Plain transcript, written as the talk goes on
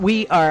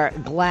We are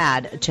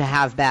glad to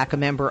have back a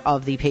member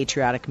of the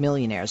Patriotic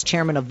Millionaires,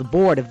 chairman of the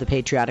board of the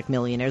Patriotic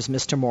Millionaires,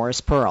 Mr.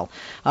 Morris Pearl.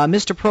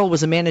 Mr. Pearl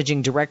was a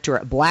managing director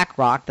at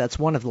BlackRock. That's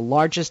one of the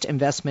largest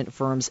investment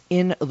firms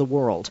in the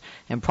world.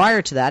 And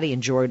prior to that, he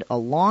enjoyed a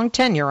long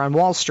tenure on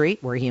Wall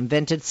Street, where he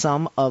invented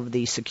some of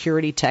the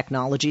security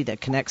technology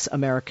that connects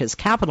America's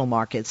capital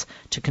markets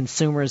to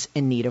consumers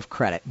in need of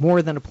credit.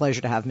 More than a pleasure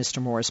to have Mr.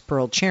 Morris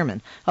Pearl,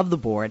 chairman of the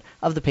board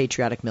of the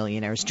Patriotic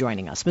Millionaires,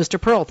 joining us. Mr.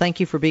 Pearl,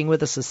 thank you for being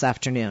with us this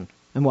afternoon.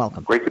 And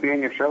welcome. Great to be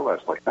on your show,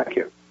 Leslie. Thank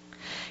you.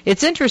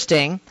 It's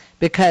interesting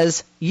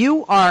because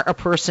you are a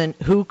person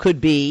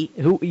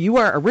you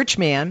are a rich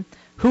man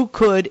who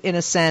could, in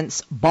a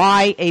sense,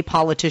 buy a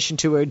politician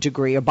to a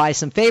degree or buy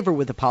some favor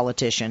with a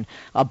politician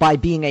by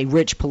being a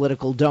rich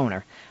political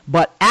donor.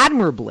 But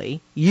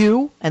admirably,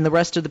 you and the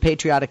rest of the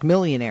Patriotic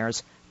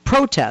Millionaires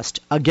protest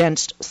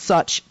against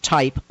such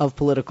type of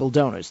political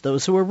donors,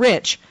 those who are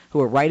rich, who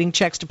are writing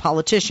checks to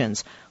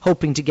politicians,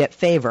 hoping to get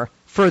favor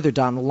further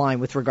down the line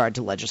with regard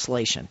to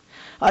legislation.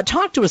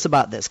 Talk to us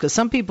about this, because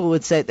some people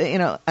would say,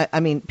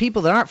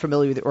 people that aren't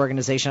familiar with the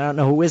organization, I don't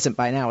know who isn't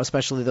by now,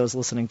 especially those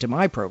listening to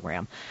my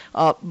program.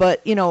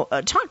 But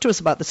talk to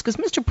us about this, because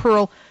Mr.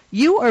 Pearl,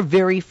 you are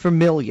very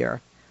familiar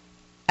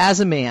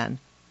as a man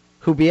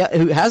who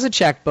has a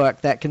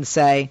checkbook that can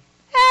say,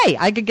 hey,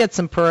 I could get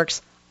some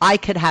perks. I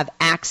could have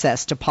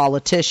access to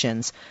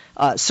politicians,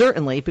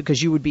 certainly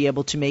because you would be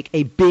able to make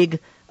a big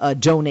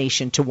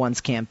donation to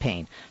one's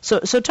campaign. So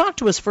talk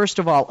to us, first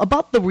of all,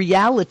 about the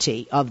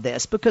reality of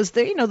this, because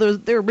there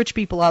are rich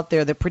people out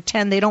there that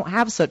pretend they don't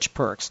have such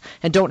perks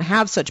and don't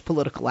have such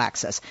political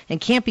access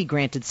and can't be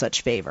granted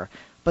such favor.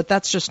 But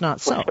that's just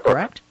not so,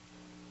 correct?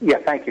 Yeah,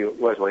 thank you,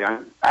 Leslie.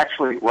 I'm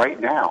actually,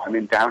 right now, I'm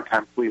in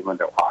downtown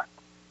Cleveland, Ohio.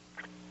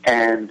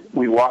 And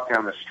we walk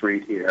down the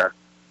street here,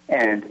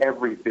 and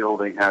every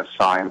building has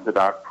signs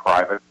about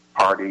private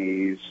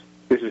parties.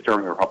 This is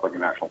during the Republican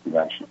National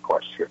Convention, of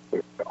course, here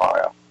in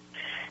Ohio.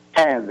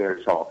 And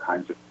there's all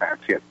kinds of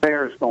fancy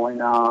affairs going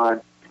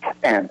on,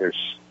 and there's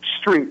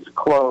streets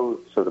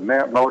closed so the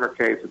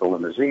motorcades or the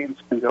limousines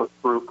can go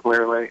through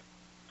clearly.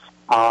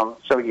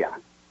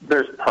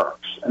 There's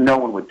perks, and no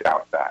one would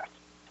doubt that.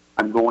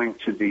 I'm going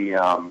to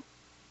the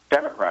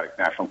Democratic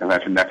National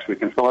Convention next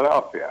week in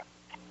Philadelphia,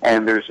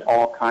 and there's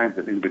all kinds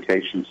of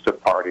invitations to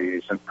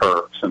parties and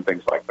perks and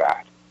things like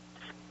that.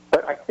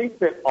 But I think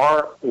that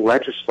our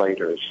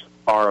legislators,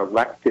 our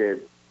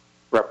elected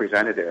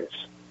representatives,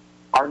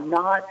 are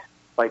not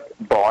like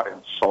bought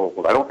and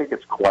sold. I don't think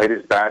it's quite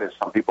as bad as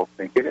some people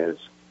think it is.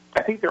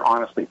 I think they're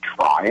honestly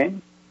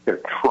trying.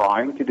 They're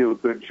trying to do a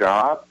good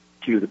job,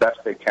 to do the best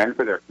they can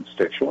for their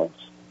constituents.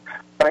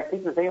 But I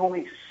think that they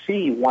only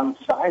see one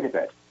side of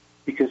it,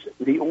 because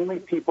the only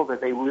people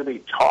that they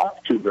really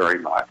talk to very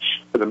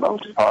much, for the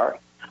most part,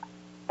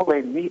 people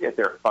they meet at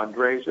their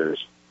fundraisers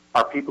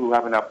are people who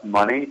have enough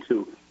money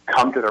to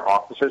come to their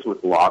offices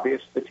with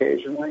lobbyists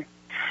occasionally.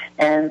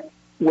 And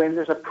when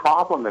there's a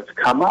problem that's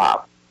come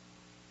up,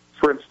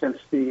 for instance,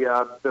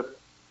 the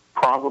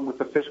problem with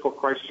the fiscal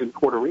crisis in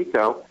Puerto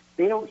Rico,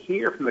 they don't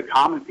hear from the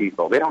common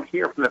people. They don't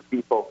hear from the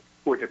people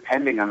who are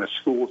depending on the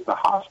schools and the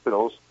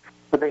hospitals,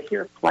 but they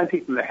hear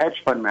plenty from the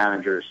hedge fund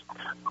managers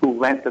who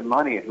lent the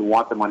money and who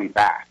want the money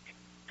back.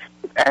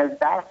 And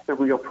that's the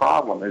real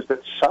problem, is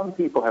that some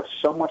people have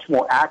so much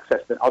more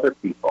access than other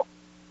people.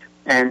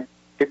 And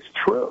it's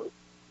true.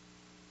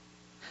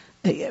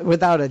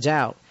 Without a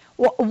doubt.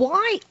 Well,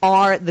 why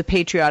are the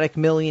Patriotic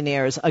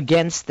Millionaires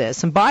against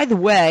this? And by the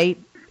way,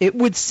 it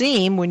would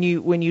seem when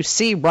you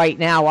see right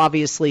now,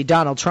 obviously,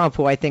 Donald Trump,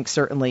 who I think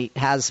certainly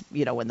has,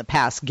 in the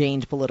past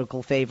gained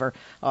political favor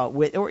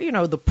with,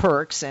 the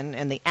perks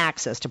and the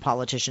access to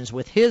politicians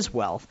with his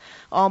wealth.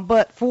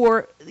 But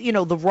for,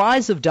 the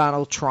rise of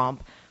Donald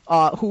Trump,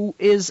 who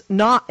is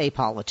not a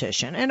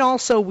politician. And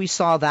also we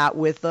saw that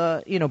with,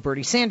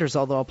 Bernie Sanders,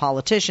 although a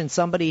politician,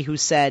 somebody who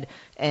said,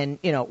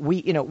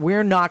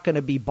 we're not going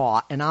to be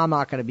bought, and I'm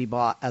not going to be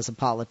bought as a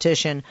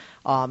politician.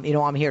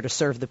 I'm here to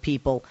serve the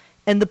people.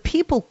 And the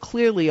people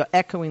clearly are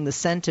echoing the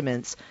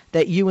sentiments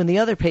that you and the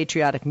other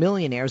Patriotic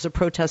Millionaires are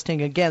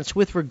protesting against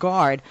with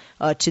regard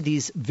to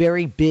these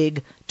very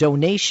big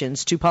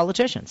donations to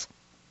politicians.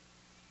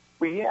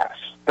 Well, yes.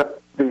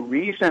 The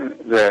reason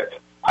that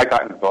I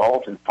got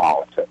involved in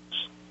politics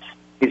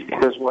is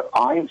because what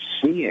I'm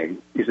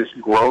seeing is this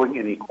growing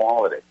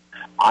inequality.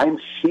 I'm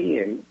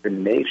seeing the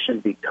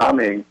nation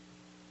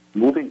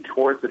moving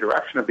towards the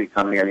direction of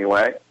becoming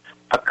anyway,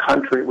 a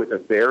country with a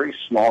very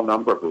small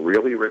number of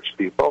really rich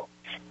people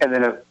and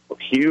then a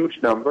huge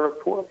number of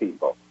poor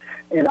people.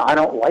 And I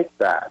don't like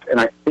that. And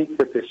I think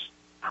that this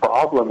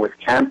problem with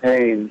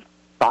campaign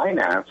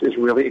finance is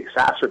really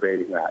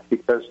exacerbating that,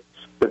 because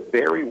the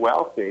very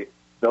wealthy,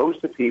 those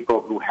are the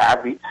people who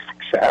have the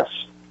access,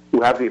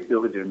 who have the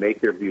ability to make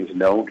their views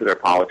known to their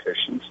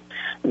politicians.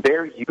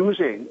 They're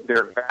using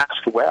their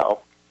vast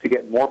wealth to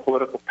get more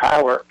political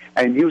power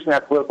and using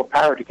that political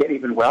power to get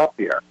even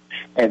wealthier.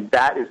 And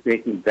that is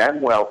making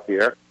them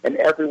wealthier and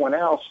everyone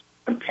else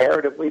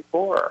comparatively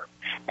poorer.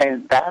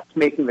 And that's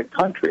making the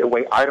country a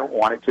way I don't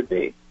want it to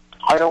be.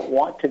 I don't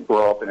want to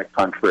grow up in a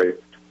country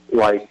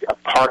like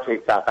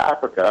apartheid South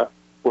Africa,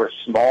 where a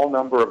small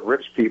number of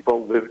rich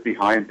people lived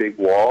behind big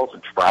walls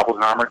and traveled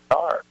in armored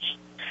cars,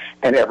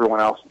 and everyone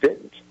else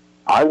didn't.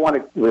 I want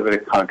to live in a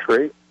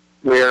country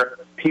where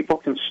people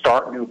can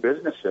start new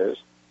businesses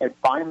and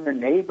find their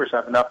neighbors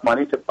have enough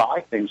money to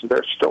buy things in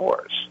their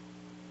stores.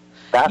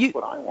 That's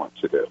what I want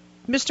to do.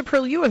 Mr.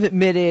 Pearl, you have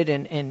admitted,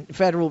 and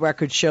federal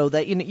records show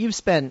that you've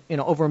spent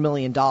over $1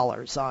 million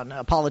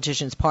on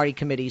politicians, party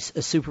committees,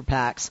 super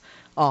PACs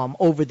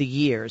over the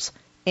years,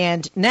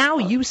 and now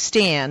you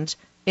stand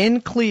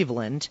in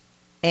Cleveland,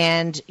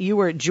 and you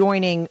are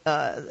joining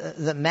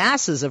the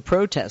masses of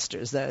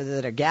protesters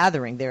that are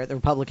gathering there at the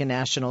Republican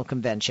National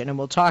Convention, and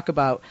we'll talk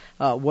about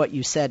what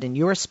you said in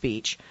your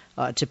speech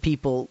to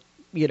people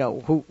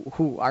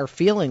who are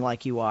feeling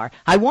like you are.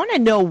 I want to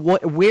know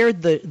where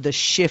the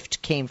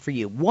shift came for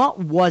you. What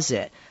was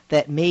it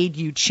that made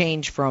you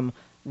change from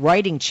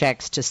writing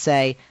checks to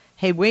say,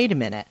 hey, wait a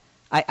minute,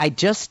 I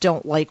just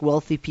don't like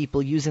wealthy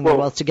people using their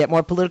wealth to get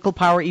more political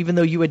power, even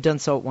though you had done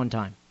so at one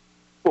time?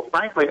 Well,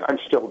 frankly, I'm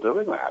still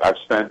doing that. I've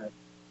spent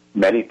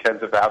many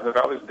tens of thousands of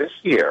dollars this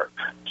year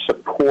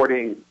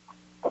supporting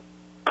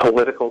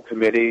political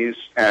committees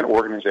and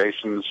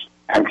organizations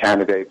and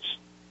candidates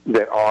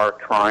that are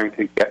trying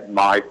to get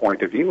my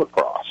point of view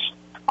across.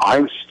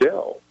 I'm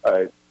still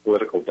a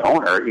political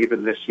donor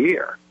even this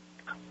year.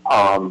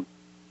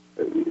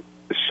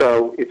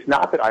 So it's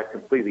not that I've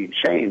completely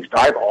changed.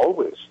 I've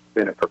always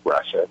been a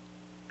progressive.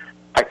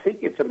 I think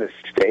it's a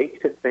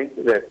mistake to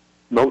think that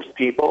most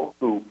people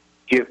who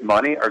give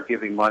money are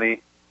giving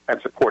money and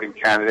supporting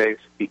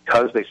candidates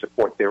because they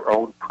support their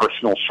own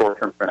personal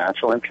short-term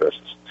financial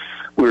interests.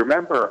 We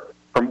remember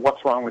from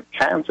What's Wrong with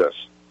Kansas,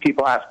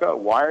 people ask,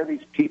 why are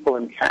these people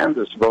in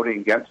Kansas voting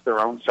against their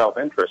own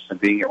self-interest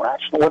and being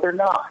irrational? Well, they're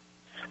not.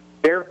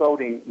 They're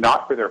voting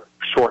not for their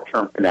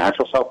short-term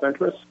financial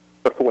self-interest,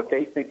 but for what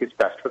they think is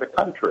best for the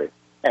country.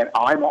 And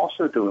I'm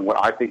also doing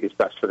what I think is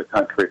best for the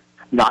country,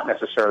 not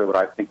necessarily what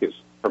I think is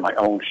for my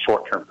own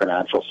short-term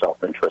financial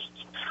self-interests.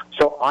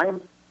 So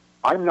I'm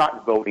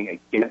not voting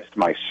against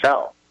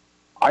myself.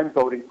 I'm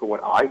voting for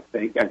what I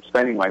think and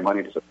spending my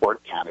money to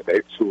support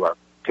candidates who are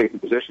taking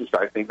positions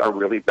that I think are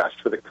really best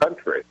for the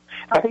country.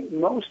 I think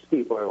most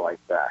people are like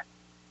that,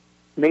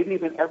 maybe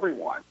even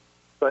everyone.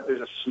 But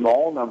there's a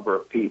small number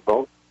of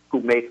people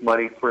who make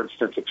money, for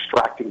instance,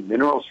 extracting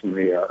minerals from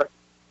the earth,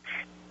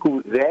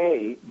 who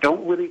they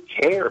don't really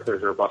care if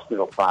there's a robust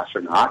middle class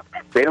or not.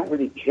 They don't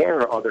really care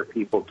what other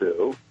people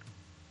do.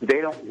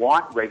 They don't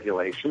want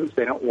regulations.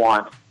 They don't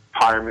want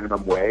higher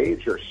minimum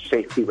wage or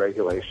safety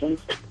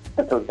regulations.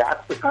 And so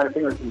that's the kind of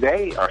thing that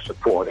they are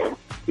supporting,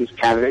 these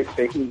candidates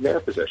taking their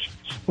positions.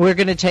 We're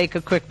going to take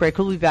a quick break.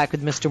 We'll be back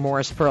with Mr.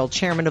 Morris Pearl,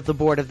 chairman of the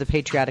board of the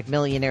Patriotic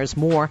Millionaires.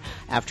 More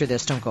after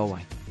this. Don't go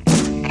away.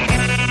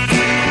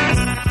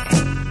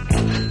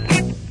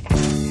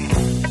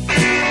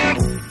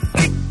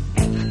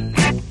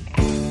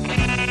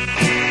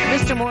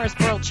 Mr. Morris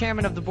Pearl,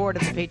 chairman of the board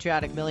of the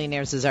Patriotic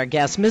Millionaires, is our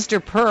guest.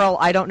 Mr. Pearl,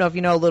 I don't know if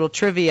you know a little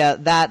trivia.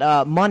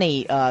 That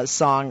Money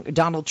song,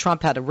 Donald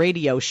Trump had a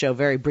radio show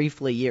very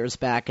briefly years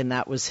back, and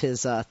that was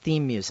his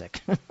theme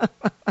music.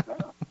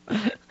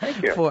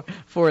 Thank you.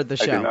 For the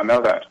show. I did not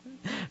know that.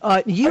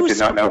 I did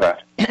not know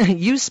that.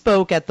 You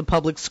spoke at the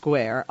public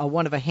square,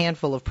 one of a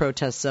handful of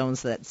protest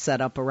zones that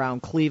set up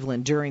around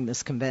Cleveland during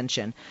this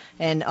convention.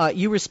 And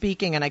you were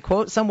speaking, and I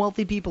quote, "Some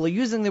wealthy people are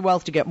using their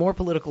wealth to get more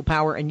political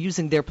power and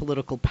using their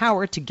political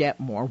power to get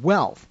more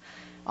wealth."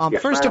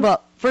 Yes, first of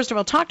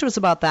all, talk to us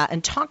about that,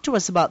 and talk to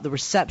us about the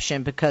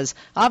reception, because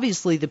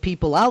obviously the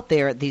people out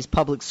there at these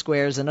public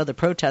squares and other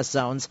protest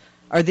zones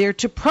are there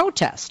to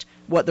protest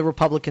what the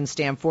Republicans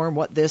stand for and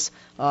what this,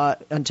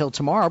 until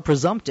tomorrow,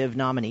 presumptive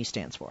nominee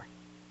stands for.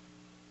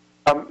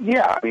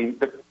 Yeah, I mean,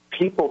 the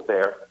people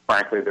there,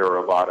 frankly, there were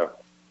a lot of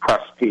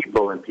press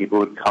people and people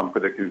who'd come for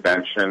the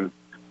convention.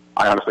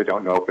 I honestly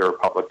don't know if they're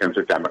Republicans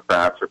or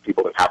Democrats or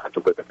people that happen to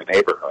live in the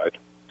neighborhood.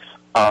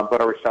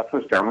 But our reception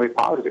was generally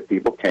positive.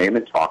 People came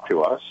and talked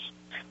to us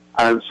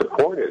and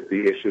supported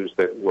the issues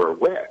that we're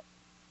with.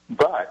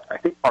 But I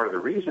think part of the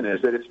reason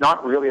is that it's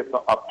not really a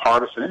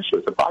partisan issue.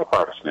 It's a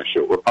bipartisan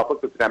issue.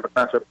 Republicans and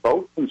Democrats are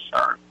both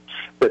concerned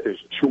that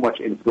there's too much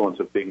influence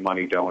of big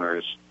money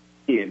donors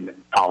in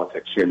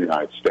politics here in the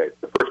United States.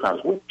 The person I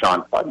was with,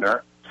 John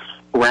Pudner,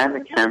 ran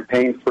the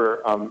campaign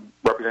for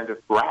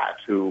Representative Bratt,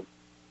 who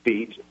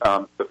beat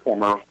the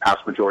former House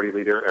Majority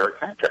Leader Eric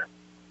Cantor.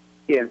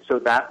 And so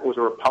that was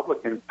a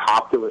Republican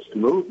populist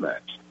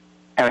movement.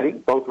 And I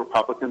think both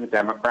Republicans and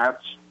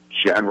Democrats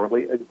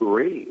generally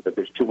agree that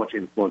there's too much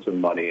influence of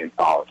money in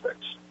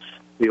politics.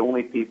 The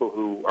only people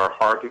who are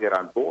hard to get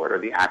on board are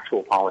the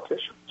actual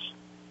politicians.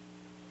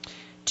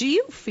 Do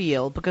you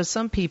feel, because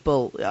some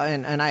people,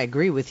 and I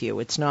agree with you,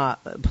 it's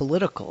not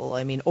political.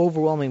 I mean,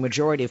 overwhelming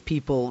majority of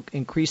people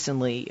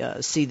increasingly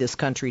see this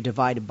country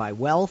divided by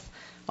wealth.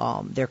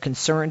 They're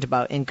concerned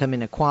about income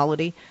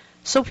inequality.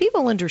 So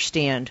people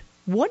understand,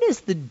 what is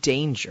the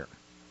danger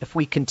if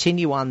we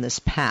continue on this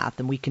path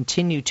and we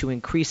continue to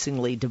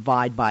increasingly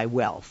divide by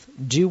wealth,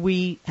 do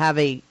we have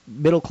a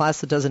middle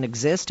class that doesn't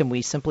exist and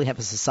we simply have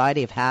a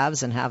society of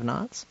haves and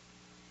have-nots?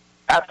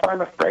 That's what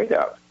I'm afraid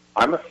of.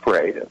 I'm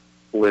afraid of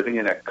living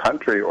in a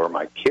country, or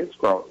my kids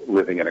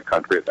living in a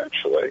country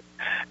eventually,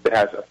 that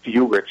has a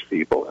few rich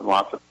people and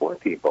lots of poor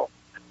people.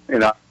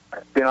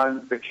 I've been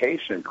on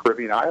vacation in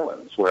Caribbean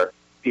islands where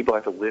people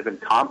have to live in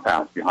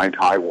compounds behind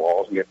high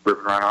walls and get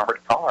driven around armored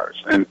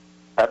cars. And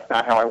that's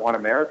not how I want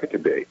America to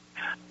be.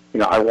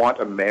 I want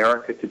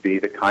America to be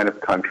the kind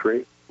of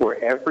country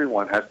where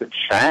everyone has the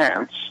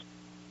chance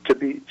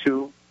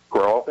to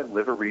grow up and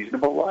live a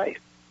reasonable life.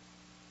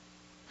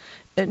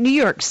 New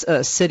York's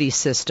city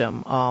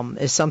system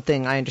is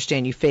something I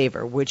understand you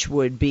favor, which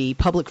would be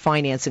public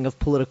financing of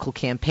political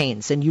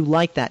campaigns. And you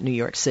like that New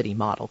York City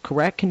model,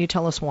 correct? Can you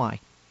tell us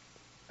why?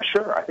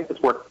 Sure. I think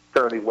it's worked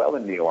fairly well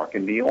in New York.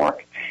 In New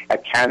York, a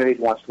candidate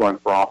who wants to run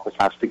for office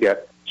has to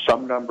get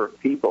some number of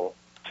people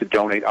to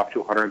donate up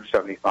to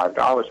 $175,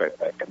 I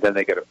think, and then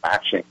they get a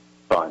matching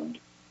fund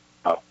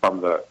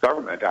from the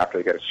government after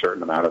they get a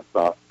certain amount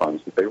of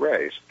funds that they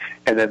raise.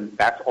 And then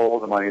that's all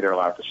the money they're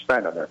allowed to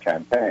spend on their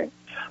campaign.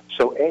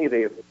 So,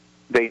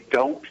 they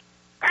don't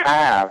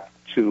have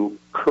to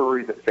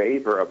curry the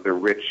favor of the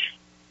rich.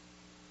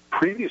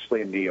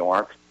 Previously in New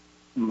York,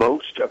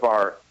 most of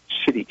our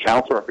city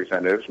council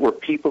representatives were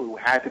people who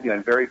had to be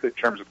on very good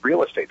terms with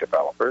real estate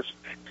developers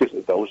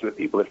because those are the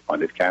people that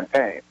funded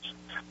campaigns.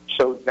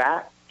 So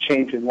that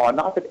change in law,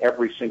 not that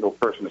every single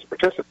person has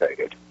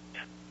participated,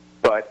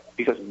 but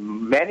because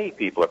many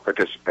people have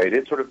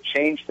participated, sort of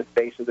changed the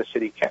face of the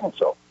city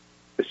council.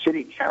 The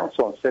city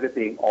council, instead of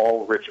being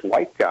all rich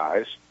white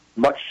guys,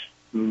 much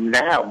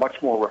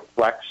more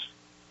reflects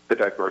the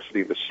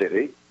diversity of the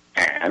city,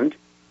 and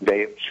they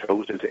have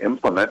chosen to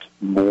implement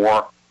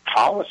more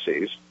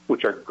policies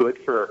which are good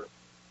for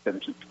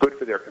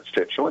their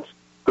constituents,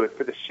 good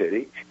for the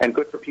city, and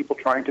good for people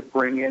trying to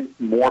bring in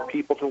more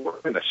people to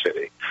work in the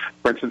city.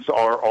 For instance,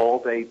 our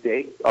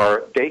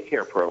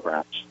daycare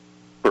programs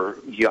for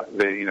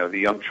the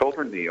young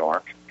children in New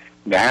York.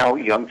 Now,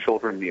 young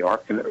children in New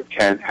York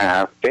can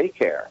have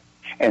daycare,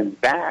 and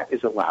that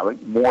is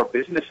allowing more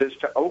businesses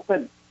to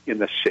open in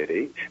the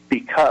city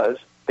because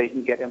they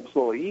can get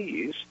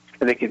employees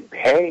and they can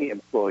pay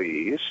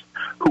employees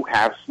who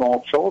have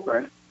small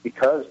children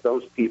because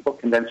those people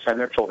can then send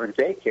their children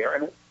to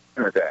daycare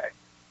in a day.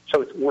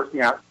 So it's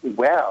working out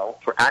well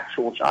for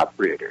actual job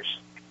creators.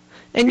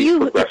 And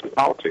progressive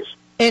policies.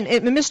 And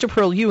Mr.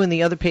 Pearl, you and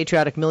the other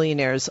patriotic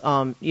millionaires,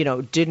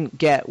 didn't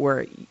get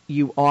where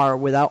you are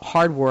without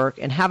hard work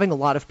and having a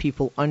lot of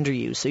people under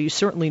you. So you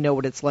certainly know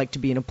what it's like to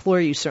be an employer.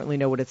 You certainly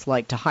know what it's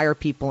like to hire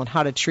people and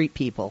how to treat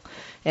people.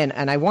 And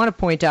I want to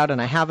point out,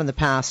 and I have in the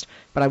past,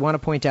 but I want to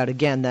point out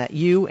again that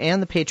you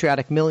and the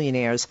patriotic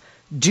millionaires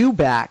do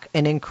back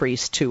an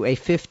increase to a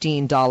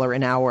 $15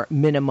 an hour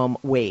minimum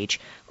wage.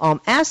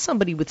 As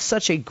somebody with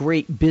such a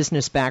great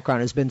business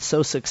background has been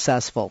so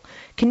successful,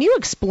 can you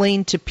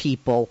explain to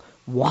people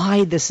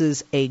why this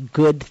is a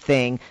good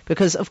thing?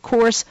 Because, of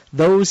course,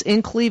 those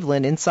in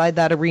Cleveland, inside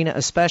that arena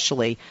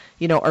especially,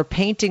 are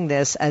painting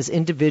this as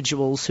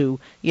individuals who,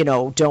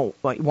 don't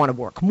want to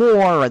work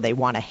more or they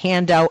want a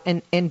handout.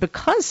 And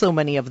because so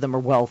many of them are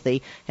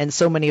wealthy and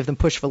so many of them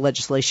push for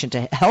legislation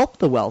to help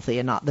the wealthy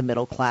and not the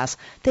middle class,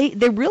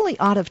 they're really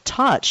out of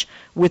touch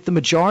with the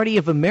majority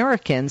of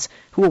Americans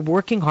who are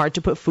working hard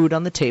to put food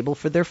on the table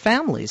for their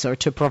families or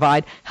to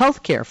provide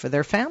health care for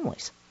their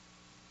families.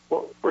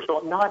 Well, first of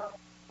all,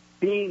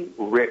 being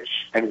rich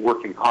and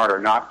working hard are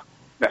not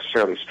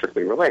necessarily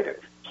strictly related.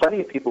 Plenty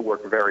of people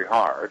work very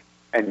hard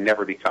and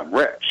never become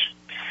rich.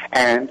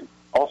 And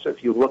also,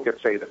 if you look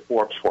at, say, the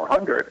Forbes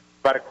 400,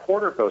 about a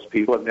quarter of those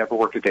people have never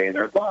worked a day in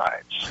their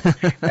lives.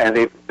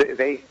 And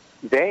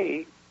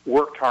they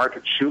worked hard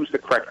to choose the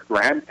correct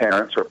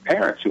grandparents or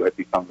parents who had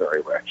become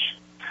very rich.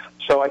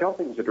 So I don't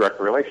think there's a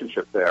direct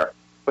relationship there.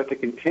 But to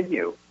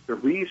continue, the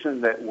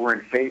reason that we're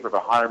in favor of a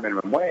higher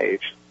minimum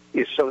wage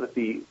is so that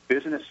the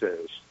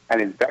businesses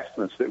and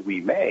investments that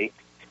we make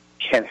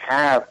can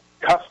have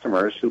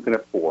customers who can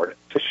afford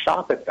to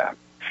shop at them.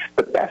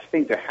 The best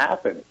thing to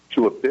happen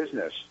to a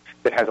business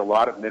that has a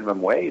lot of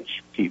minimum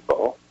wage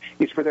people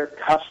is for their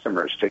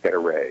customers to get a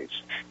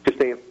raise, because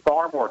they have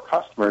far more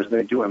customers than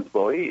they do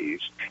employees,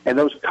 and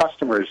those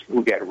customers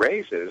who get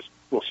raises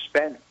will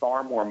spend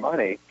far more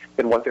money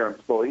than what their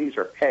employees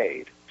are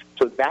paid.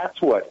 So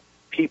that's what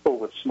people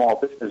with small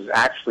businesses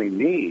actually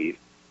need,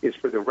 is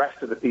for the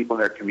rest of the people in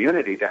their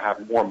community to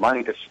have more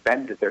money to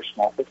spend at their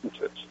small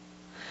businesses.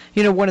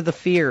 One of the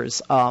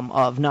fears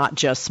of not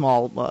just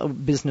small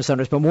business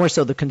owners, but more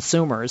so the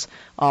consumers,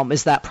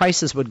 is that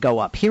prices would go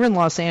up. Here in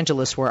Los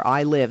Angeles, where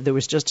I live, there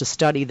was just a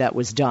study that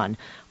was done,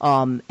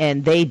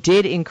 and they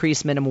did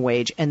increase minimum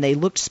wage, and they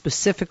looked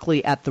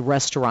specifically at the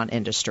restaurant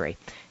industry.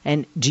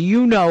 And do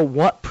you know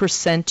what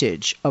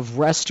percentage of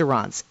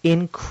restaurants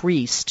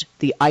increased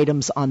the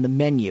items on the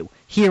menu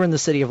here in the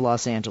city of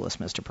Los Angeles,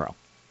 Mr. Pearl?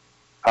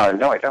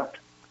 No, I don't.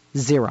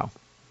 Zero.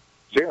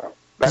 Zero.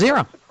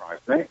 Zero.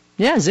 Surprised me.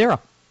 Yeah, zero.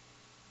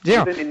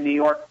 Even in New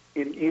York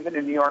even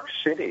in New York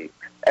City,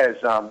 as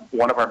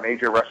one of our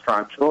major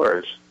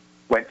restaurateurs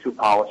went to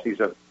policies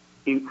of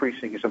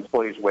increasing his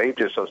employees'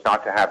 wages so as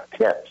not to have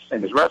tips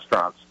in his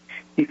restaurants,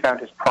 he found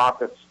his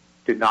profits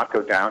did not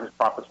go down, his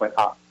profits went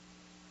up.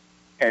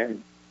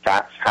 And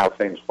that's how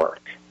things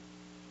work.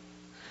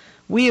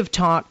 We have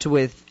talked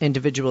with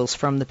individuals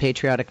from the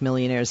Patriotic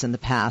Millionaires in the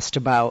past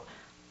about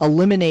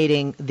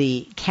eliminating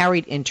the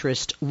carried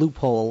interest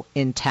loophole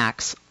in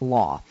tax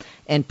law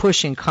and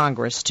pushing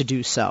Congress to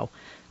do so.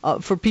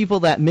 For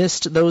people that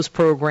missed those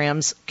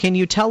programs, can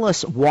you tell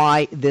us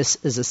why this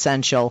is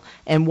essential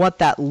and what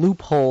that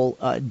loophole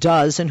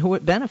does and who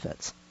it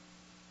benefits?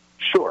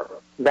 Sure.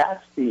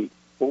 That's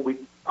what we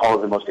call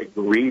the most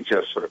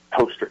egregious sort of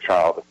poster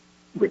child of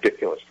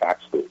ridiculous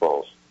tax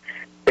loopholes.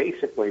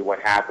 Basically, what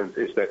happens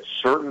is that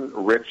certain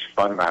rich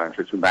fund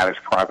managers who manage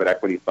private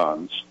equity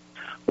funds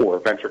or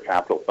venture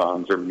capital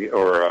funds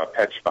or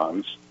hedge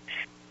funds,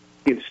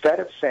 instead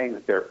of saying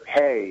that their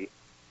pay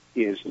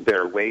is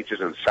their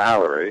wages and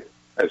salary,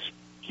 as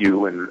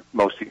you and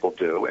most people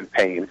do, and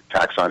paying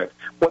tax on it,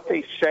 what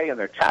they say in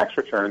their tax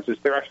returns is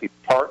they're actually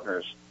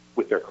partners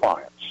with their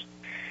clients,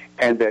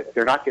 and that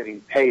they're not getting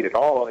paid at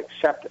all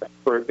except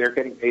they're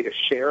getting paid a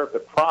share of the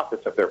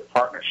profits of their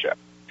partnership.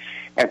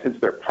 And since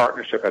their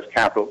partnership has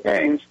capital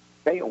gains,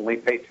 they only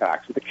pay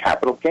tax at the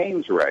capital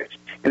gains rate.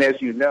 And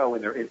as you know,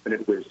 in their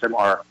infinite wisdom,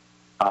 our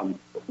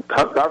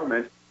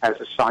government has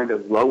assigned a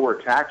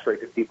lower tax rate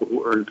to people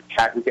who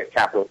get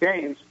capital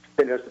gains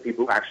than it does to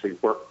people who actually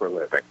work for a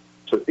living.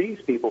 So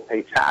these people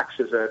pay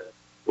taxes at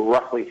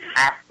roughly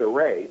half the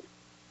rate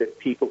that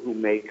people who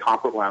make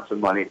comparable amounts of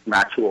money from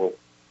actual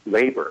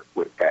labor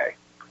would pay,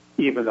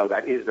 even though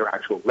that is their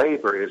actual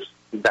labor is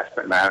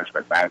investment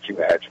management, managing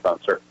the hedge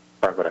funds or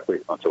private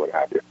equity funds or what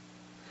have you.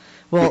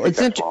 Well, it's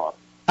interesting.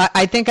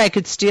 I think I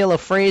could steal a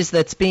phrase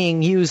that's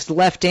being used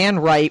left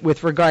and right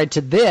with regard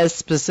to this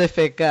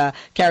specific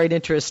carried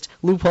interest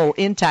loophole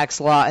in tax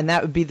law, and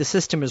that would be the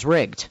system is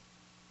rigged.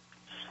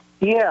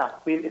 Yeah,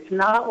 I mean, it's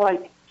not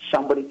like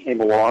somebody came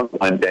along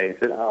one day and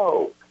said,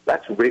 oh,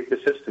 let's rig the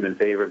system in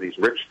favor of these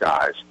rich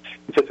guys.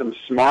 It's just some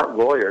smart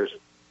lawyers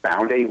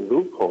found a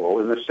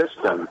loophole in the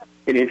system,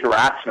 an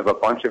interaction of a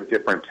bunch of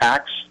different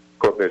tax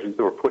provisions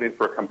that were put in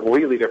for a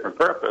completely different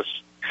purpose,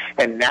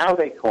 and now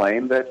they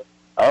claim that,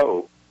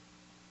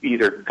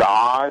 either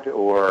God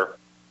or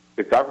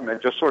the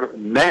government just sort of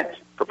meant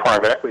for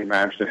private equity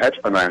managers and hedge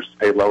fund managers to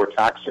pay lower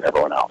tax than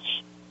everyone else.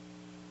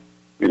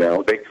 You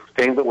know, they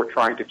claim that we're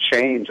trying to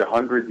change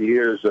 100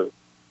 years of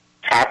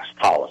tax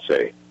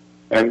policy.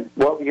 And,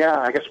 well, yeah,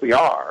 I guess we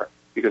are,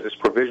 because this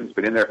provision's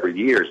been in there for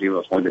years, even though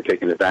it's only been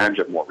taken advantage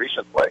of more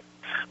recently.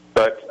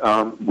 But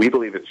we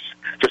believe it's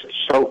just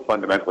so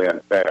fundamentally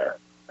unfair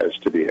as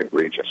to be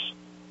egregious.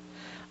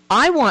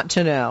 I want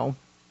to know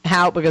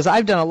how, because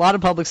I've done a lot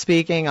of public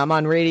speaking, I'm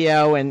on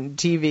radio and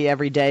TV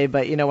every day,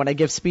 but, you know, when I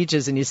give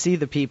speeches and you see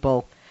the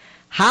people,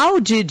 how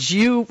did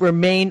you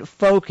remain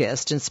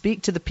focused and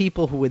speak to the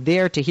people who were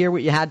there to hear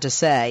what you had to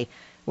say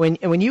when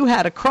you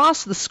had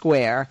across the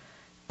square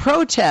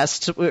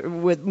protests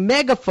with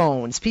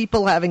megaphones,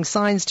 people having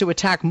signs to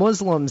attack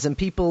Muslims and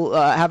people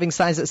having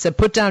signs that said,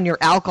 put down your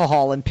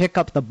alcohol and pick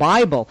up the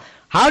Bible?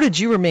 How did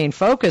you remain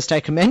focused? I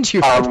commend you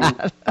for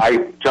that.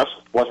 I just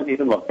wasn't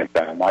even looking at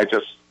them. I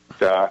just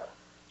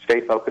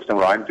stay focused on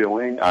what I'm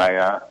doing.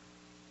 I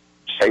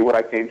say what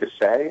I came to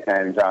say,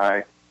 and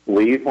I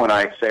leave when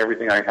I say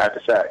everything I had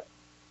to say.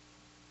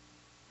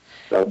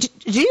 So,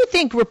 do you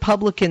think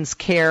Republicans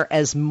care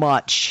as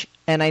much,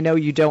 and I know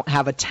you don't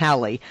have a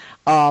tally,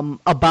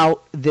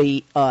 about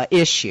the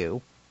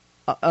issue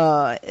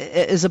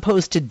as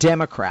opposed to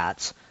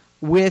Democrats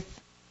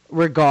with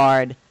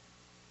regard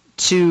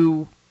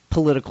to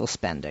political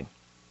spending?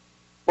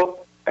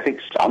 Well, I think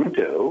some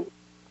do.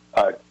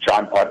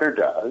 John Butler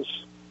does.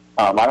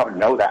 I don't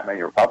know that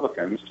many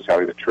Republicans, to tell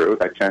you the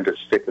truth. I tend to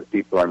stick with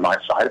people on my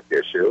side of the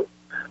issue.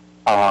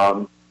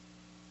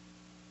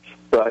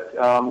 But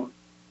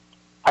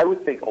I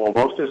would think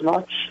almost as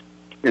much.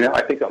 You know,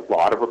 I think a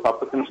lot of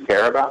Republicans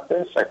care about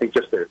this. I think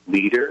just their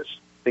leaders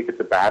think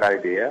it's a bad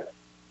idea.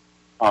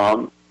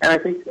 And I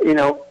think, you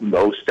know,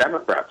 most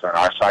Democrats are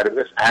on our side of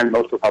this, and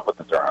most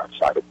Republicans are on our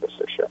side of this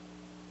issue.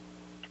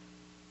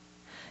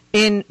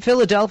 In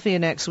Philadelphia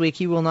next week,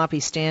 you will not be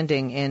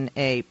standing in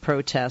a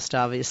protest,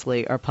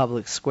 obviously, or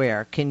public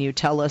square. Can you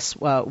tell us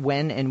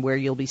when and where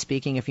you'll be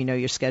speaking, if you know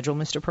your schedule,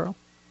 Mr. Pearl?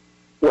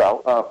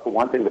 Well, for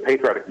one thing, the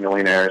Patriotic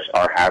Millionaires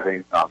are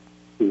having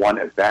one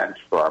event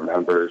for our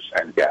members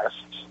and guests.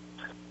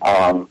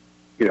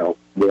 You know,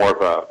 more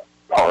of a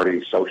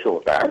party social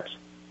event.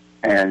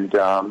 And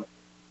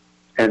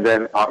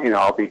then, you know,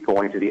 I'll be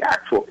going to the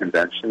actual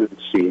convention and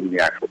seeing the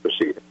actual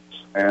proceedings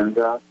and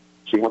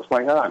seeing what's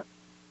going on.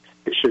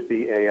 It should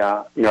be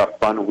a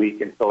fun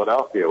week in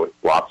Philadelphia with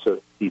lots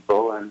of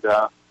people and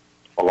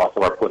lots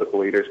of our political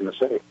leaders in the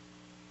city.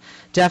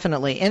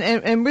 Definitely.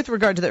 And with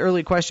regard to the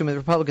early question with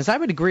Republicans, I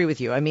would agree with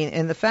you. I mean,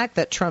 and the fact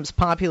that Trump's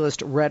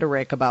populist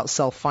rhetoric about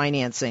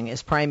self-financing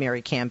his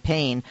primary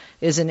campaign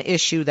is an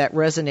issue that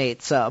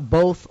resonates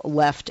both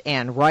left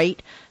and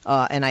right.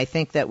 And I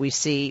think that we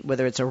see,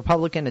 whether it's a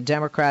Republican, a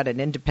Democrat,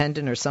 an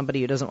independent, or somebody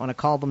who doesn't want to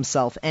call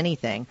themselves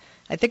anything,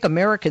 I think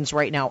Americans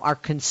right now are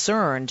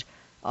concerned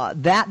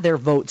that their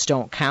votes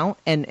don't count.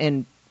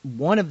 And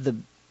one of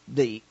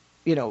the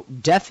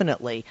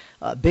definitely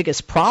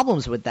biggest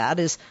problems with that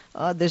is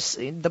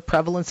the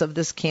prevalence of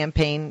this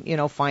campaign,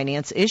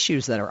 finance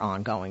issues that are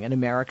ongoing in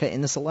America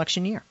in this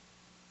election year.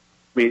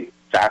 I mean,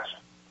 that's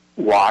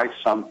why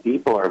some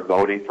people are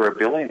voting for a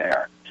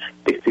billionaire.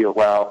 They feel,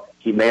 well,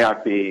 he may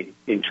not be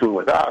in tune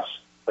with us,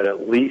 but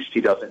at least he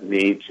doesn't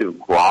need to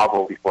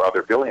grovel before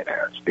other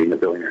billionaires, being a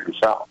billionaire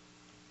himself.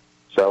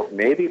 So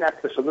maybe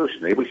that's the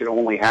solution. Maybe we should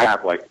only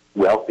have,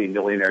 wealthy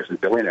millionaires and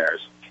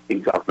billionaires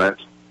in government.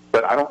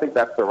 But I don't think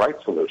that's the right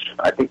solution.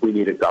 I think we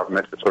need a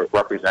government that's sort of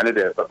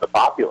representative of the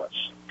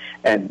populace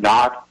and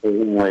not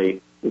only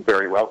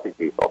very wealthy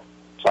people.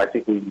 So I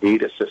think we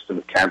need a system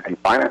of campaign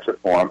finance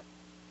reform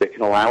that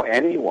can allow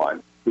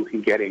anyone who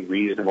can get a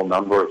reasonable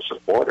number of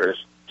supporters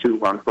to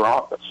run for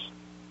office.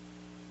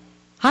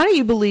 How do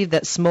you believe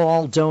that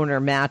small donor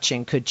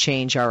matching could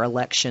change our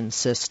election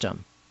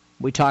system?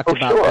 We talked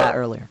about that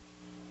earlier.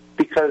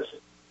 Because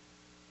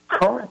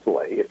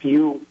currently, if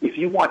you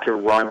want to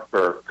run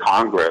for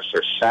Congress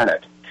or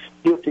Senate,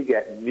 you have to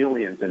get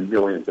millions and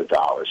millions of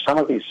dollars. Some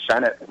of these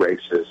Senate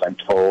races, I'm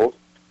told,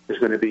 there's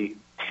going to be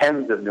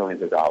tens of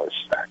millions of dollars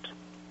spent.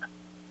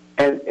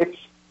 And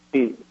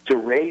to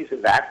raise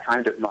that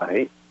kind of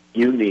money,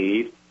 you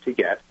need to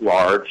get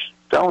large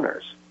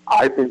donors.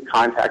 I've been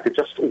contacted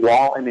just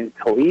while I'm in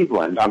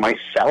Cleveland on my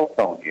cell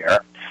phone here.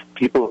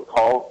 People have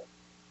called.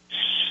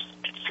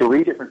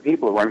 3 different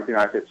people who run for the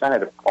United States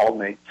Senate have called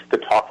me to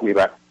talk to me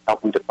about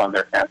helping to fund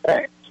their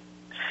campaigns.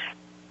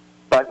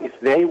 But if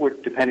they were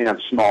depending on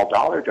small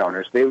dollar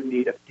donors, they would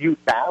need a few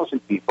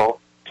thousand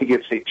people to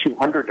give, say,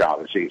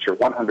 $200 each or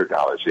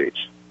 $100 each.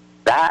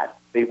 That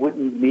they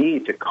wouldn't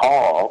need to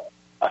call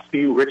a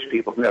few rich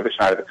people from the other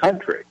side of the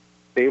country.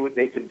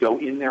 They could go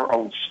in their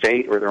own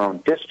state or their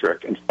own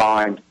district and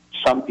find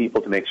some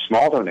people to make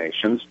small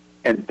donations,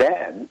 and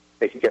then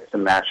they could get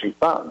some matching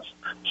funds.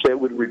 So it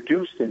would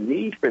reduce the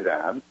need for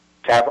them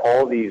to have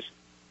all these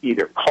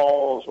either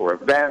calls or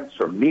events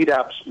or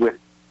meetups with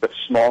the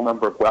small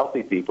number of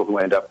wealthy people who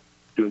end up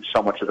doing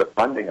so much of the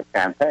funding of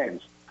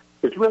campaigns.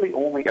 There's really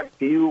only a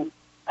few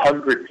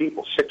hundred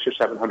people, 600 or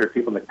 700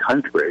 people in the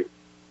country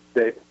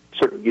that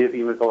sort of give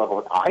you at the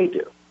level that I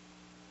do.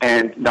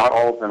 And not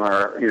all of them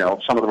are,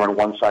 some of them are on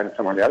one side and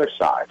some are on the other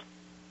side.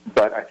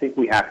 But I think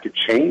we have to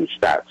change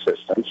that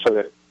system so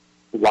that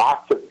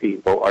lots of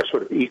people are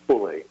sort of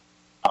equally,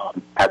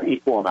 have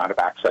equal amount of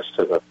access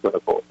to the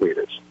political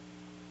leaders.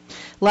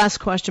 Last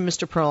question,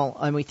 Mr. Pearl,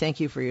 and we thank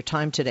you for your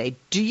time today.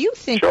 Do you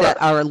think Sure.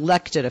 that our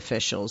elected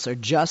officials are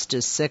just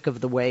as sick of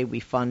the way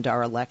we fund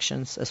our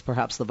elections as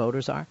perhaps the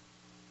voters are?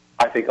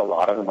 I think a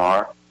lot of them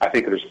are. I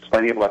think there's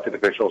plenty of elected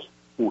officials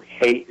who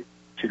hate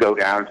to go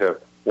down to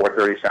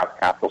 430 South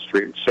Capitol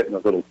Street and sit in the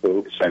little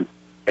booths and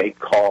make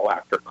call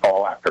after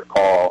call after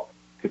call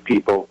to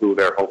people who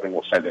they're hoping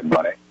will send in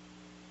money.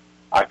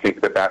 I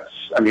think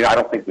I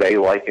don't think they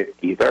like it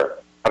either,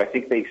 but I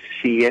think they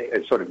see it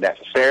as sort of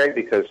necessary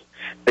because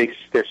they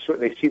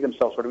see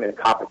themselves sort of in a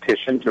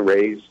competition to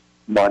raise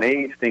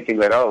money, thinking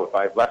that, if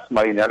I have less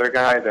money than the other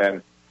guy,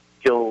 then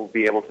he'll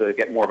be able to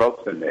get more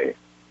votes than me.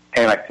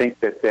 And I think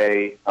that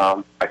they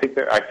are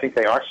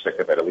sick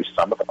of it. At least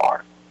some of them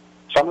are.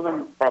 Some of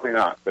them probably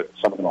not, but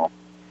some of them are.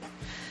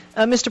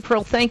 Mr.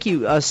 Pearl, thank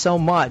you so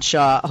much.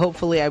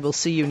 Hopefully I will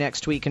see you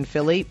next week in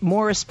Philly.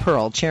 Morris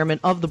Pearl, chairman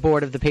of the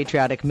board of the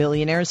Patriotic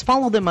Millionaires.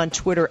 Follow them on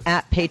Twitter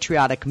at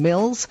Patriotic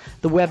Mills.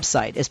 The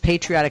website is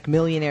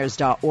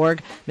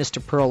patrioticmillionaires.org.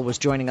 Mr. Pearl was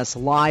joining us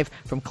live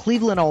from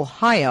Cleveland,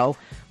 Ohio,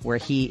 where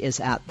he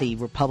is at the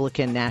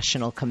Republican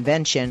National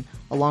Convention,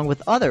 along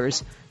with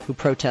others who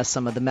protest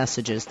some of the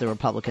messages the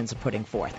Republicans are putting forth.